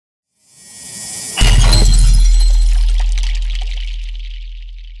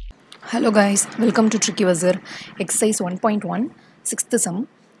Hello guys, welcome to Tricky Wizard. Exercise 1.1, 6th sum.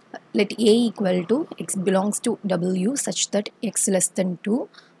 Let A equal to x belongs to W such that x less than 2,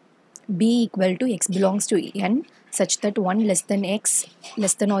 B equal to x belongs to N such that 1 less than x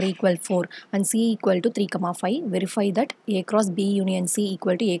less than or equal 4 and C equal to 3, 5. Verify that A cross B union C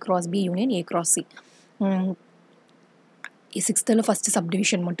equal to A cross B union A cross C. 6th first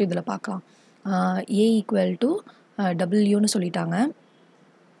subdivision மட்டும் இதில் பார்க்கலாம். A equal to W னு சொல்லிட்டாங்க,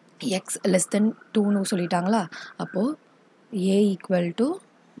 x less than 2 சொல்லிட்டாங்களா. அப்போது a equal to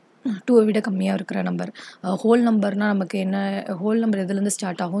 2 விட கம்மியாக இருக்கிற நம்பர். ஹோல் நம்பர்னால் நமக்கு என்ன, ஹோல் நம்பர் எதுலேருந்து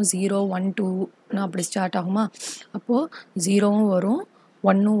ஸ்டார்ட் ஆகும்? 0 1 2னா அப்படி ஸ்டார்ட் ஆகுமா? அப்போது 0வும் வரும்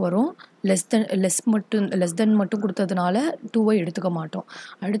 1ம் வரும். லெஸ் தென் மட்டும் கொடுத்ததுனால 2வை எடுத்துக்க மாட்டோம்.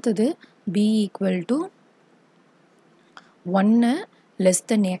 அடுத்தது b equal to 1 less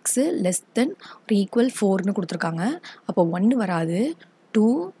than x less than ஒரு ஈக்குவல் 4னு கொடுத்துருக்காங்க. அப்போ 1 வராது, 2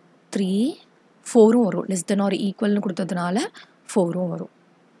 3 4ம் வரும். லெஸ் தென் ஆர் ஈக்குவல்னு கொடுத்ததுனால 4ம் வரும்.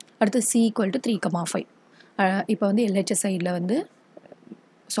 அடுத்து C equal to 3, 5. இப்போ வந்து LHS சைடில் வந்து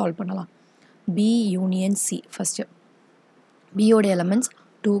சால்வ் பண்ணலாம். B union C first. பியோட எலமெண்ட்ஸ்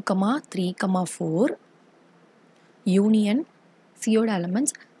 2, 3, 4 யூனியன் சியோட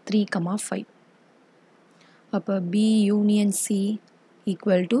எலமெண்ட்ஸ் 3, 5. அப்போ B union C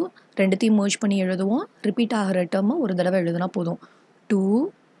equal to ரெண்டுத்தையும் மர்ஜ் பண்ணி எழுதுவோம். ரிப்பீட் ஆகிற டேர்மு ஒரு தடவை எழுதுனா போதும். 2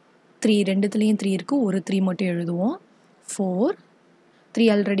 3 ரெண்டுத்துலேயும் 3 இருக்குது, ஒரு 3 மட்டும் எழுதுவோம். 4 3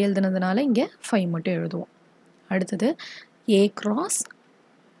 ஆல்ரெடி எழுதுனதுனால இங்கே 5 மட்டும் எழுதுவோம். அடுத்தது A cross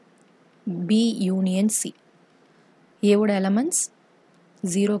B union C. ஏவோட எலமெண்ட்ஸ்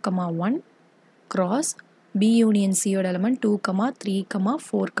 0, 1 cross B யூனியன் சியோட எலமெண்ட் 2, 3,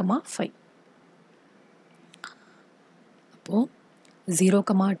 4, 5. அப்போது 0,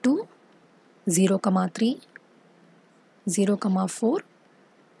 2 0, 3 0, 4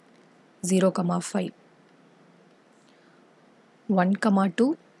 0, 5. 1, 2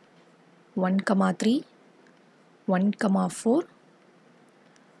 1, 3 1, 4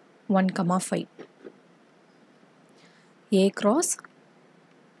 1, 5. A cross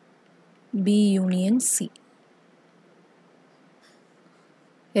B union C.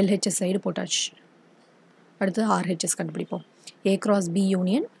 LHS side போட்டாச்சு. அடுத்து RHS கண்டுபிடிப்போம். A cross B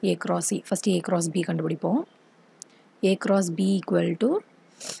union A cross C. First A cross B கண்டுபிடிப்போம். A cross B equal to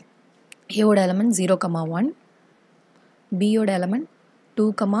ஏவோட element 0, 1 பியோட element 2,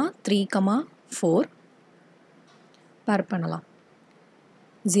 3, 4 பேர் பண்ணலாம்.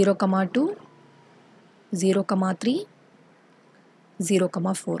 0, 2 0, 3 0,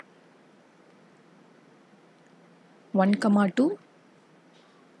 4 1, 2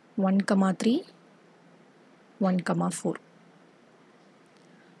 1, 3 1, 4.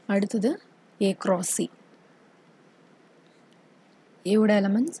 அடுத்தது A cross C. ஏவோட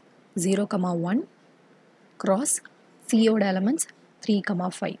எலமெண்ட்ஸ் 0, 1 cross சியோட எலமெண்ட்ஸ் 3,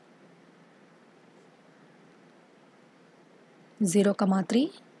 5. 0, 3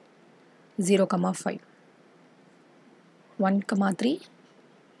 0, 5 1, 3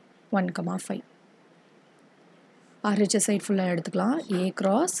 1, 5. RHS சைட் ஃபுல்லாக எடுத்துக்கலாம். A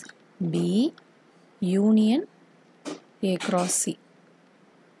cross B union A cross C.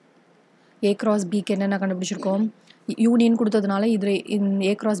 A cross Bக்கு என்னென்ன கண்டுபிடிச்சிருக்கோம்? யூனியன் கொடுத்ததுனால இதில்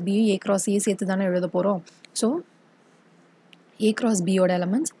A cross B A cross C சேர்த்து தானே எழுத போகிறோம். So A cross Bயோட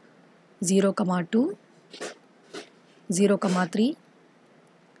elements 0, 2 0, 3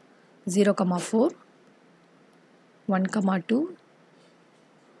 0, 4 1, 2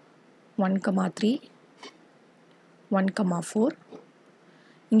 1, 3 1, 4.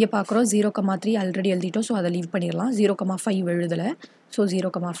 இங்கே பார்க்குறோம் 0, 3 ஆல்ரெடி எழுதிட்டோம். ஸோ அதை லீவ் பண்ணிடலாம். 0, 5 எழுதலை. ஸோ 0,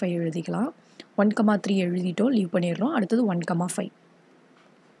 5 எழுதிக்கலாம். 1, 3 எழுதிட்டோம், லீவ் பண்ணிடுறோம். அடுத்தது 1, 5.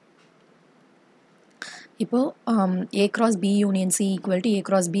 இப்போது A cross B union C equal to A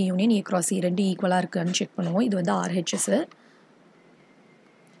cross B union A cross C ரெண்டு ஈக்குவலாக இருக்குன்னு செக் பண்ணுவோம். இது வந்து RHS.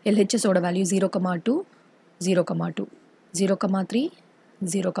 LHSோட வேல்யூ 0, 2 0, 2 0, 3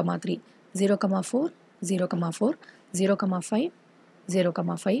 0, 3 0, 4 0, 4 0, 5 0,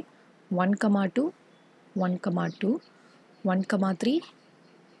 5 1, 2 1, 2 1, 3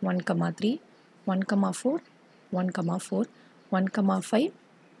 1, 3 1, 4 1, 4 1, 5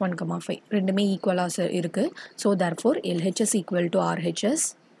 1, 5 ரெண்டுமே ஈக்குவலாக இருக்குது. So therefore LHS equal to RHS.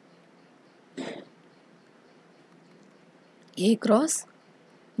 A cross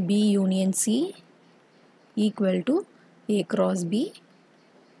B union C equal to A cross B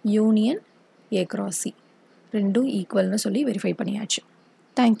union A cross C ரெண்டும் ஈக்குவல்னு சொல்லி வெரிஃபை பண்ணியாச்சு.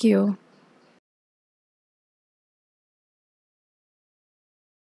 தேங்க்யூ.